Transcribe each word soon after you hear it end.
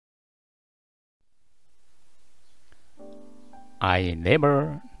I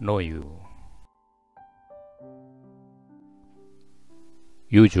never know you.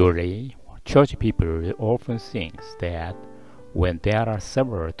 Usually, church people often think that when there are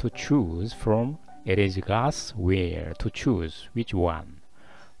several to choose from, it is God's will to choose which one.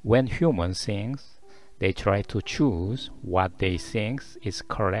 When humans think, they try to choose what they think is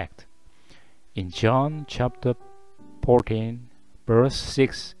correct. In John chapter 14, verse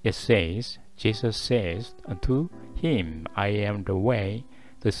 6, it says, Jesus says unto him, I am the way,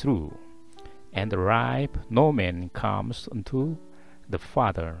 the truth, and the life. No man comes unto the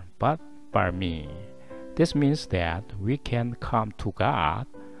Father but by me. This means that we can come to God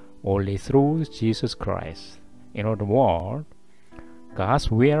only through Jesus Christ. In other words,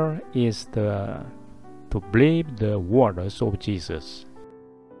 God's will is to believe the words of Jesus.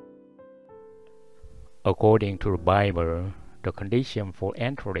 According to the Bible, the condition for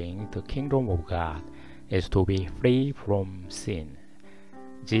entering the kingdom of God is to be free from sin.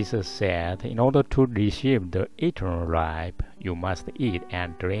 Jesus said, in order to receive the eternal life, you must eat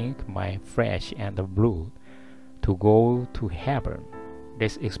and drink my flesh and blood to go to heaven.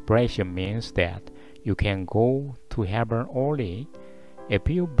 This expression means that you can go to heaven only if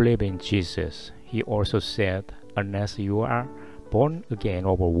you believe in Jesus. He also said, unless you are born again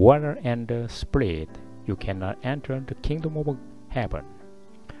of water and the Spirit, you cannot enter the kingdom of heaven.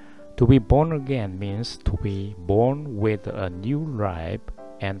 To be born again means to be born with a new life,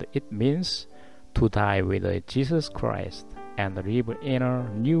 and it means to die with Jesus Christ and live in a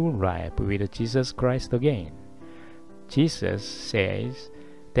new life with Jesus Christ again. Jesus says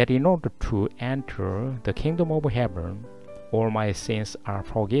that in order to enter the kingdom of heaven, all my sins are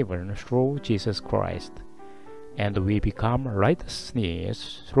forgiven through Jesus Christ, and we become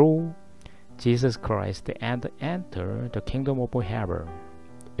righteousness through Jesus Christ and enter the kingdom of heaven.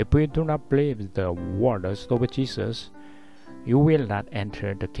 If we do not believe the words of Jesus, you will not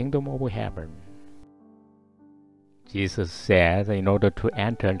enter the kingdom of heaven. Jesus said, in order to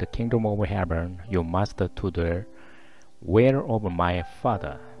enter the kingdom of heaven, you must do the will of my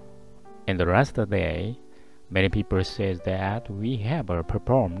Father. In the last day, many people say that we have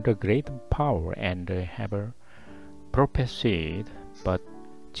performed great power and have prophesied, but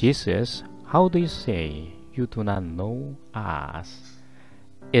Jesus, how do you say you do not know us?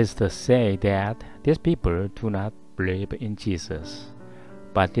 Is to say that these people do not believe in Jesus.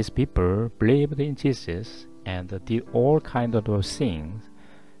 But these people believed in Jesus and did all kinds of things.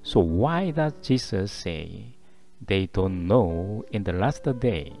 So why does Jesus say they don't know in the last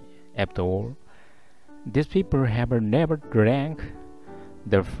day? After all, these people have never drank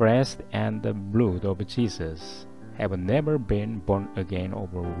the flesh and the blood of Jesus, have never been born again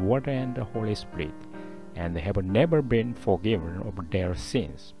of water and the Holy Spirit, and have never been forgiven of their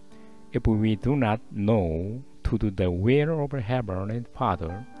sins. If we do not know to do the will of Heavenly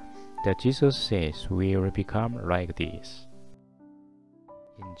Father, that Jesus says we will become like this.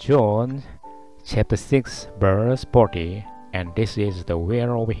 In John chapter 6 verse 40, and this is the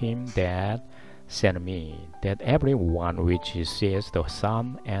will of him that sent me, that everyone which sees the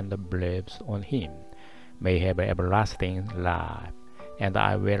Son and believes on him may have everlasting life, and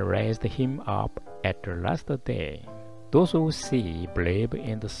I will raise him up at the last day. Those who see, believe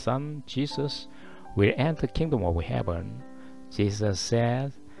in the Son Jesus will enter the kingdom of heaven. Jesus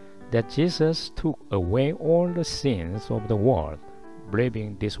said that Jesus took away all the sins of the world.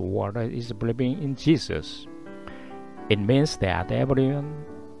 Believing this word is believing in Jesus. It means that everyone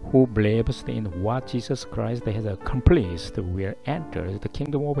who believes in what Jesus Christ has accomplished will enter the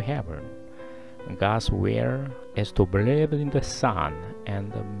kingdom of heaven. God's will is to believe in the Son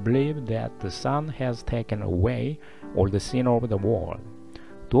and believe that the Son has taken away all the sin of the world.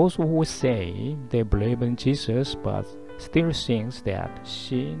 Those who say they believe in Jesus but still think that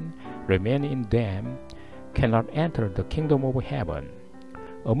sin remains in them cannot enter the kingdom of heaven.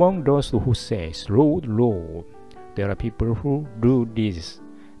 Among those who say, Lord, Lord, there are people who do this.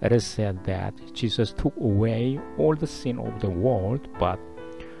 It is said that Jesus took away all the sin of the world, but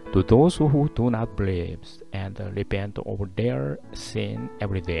to those who do not believe and repent of their sin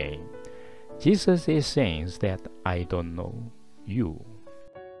every day, Jesus is saying that I don't know you.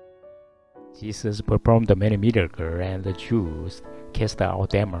 Jesus performed many miracles, and the Jews cast out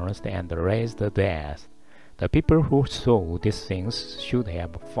demons and raised the dead. The people who saw these things should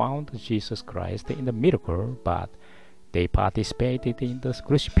have found Jesus Christ in the miracle, but they participated in the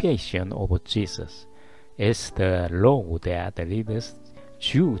crucifixion of Jesus. It's the law that leads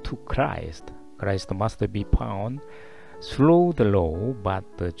Jew to Christ. Christ must be found through the law, but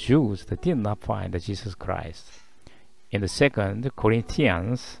the Jews did not find Jesus Christ. In the 2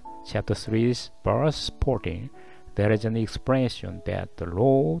 Corinthians chapter 3 verse 14, there is an expression that the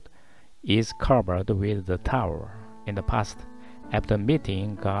Lord is covered with the tower. In the past, after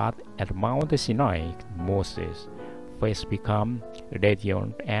meeting God at Mount Sinai, Moses' face became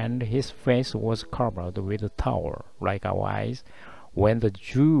radiant and his face was covered with a tower. Likewise, when the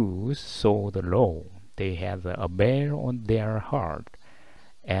Jews saw the law, they had a veil on their heart,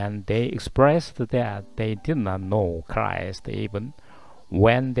 and they expressed that they did not know Christ even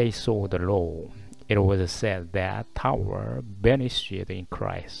when they saw the law. It was said that tower vanished in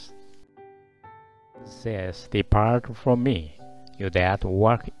Christ. It says, "Depart from me, you that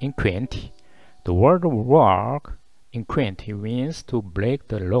work iniquity." The word work iniquity means to break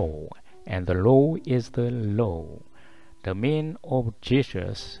the law, and the law is the law. The meaning of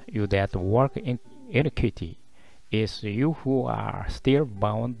Jesus, "you that work iniquity," is you who are still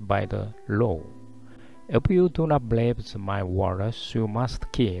bound by the law. If you do not believe my words, you must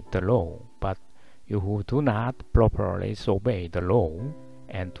keep the law. But you who do not properly obey the law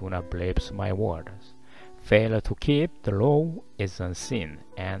and do not believe my words, fail to keep the law is a sin,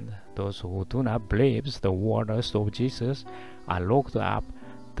 and those who do not believe the words of Jesus are locked up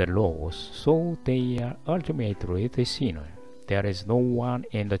the laws, so they are ultimately the sinner. There is no one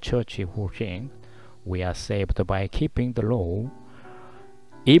in the church who thinks we are saved by keeping the law,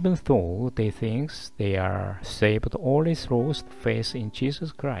 even though they think they are saved only through faith in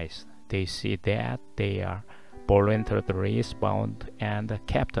Jesus Christ. They see that they are voluntarily bound and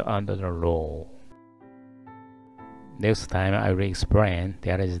kept under the law. Next time I will explain,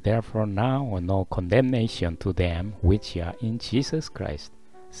 there is therefore now no condemnation to them which are in Jesus Christ.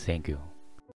 Thank you.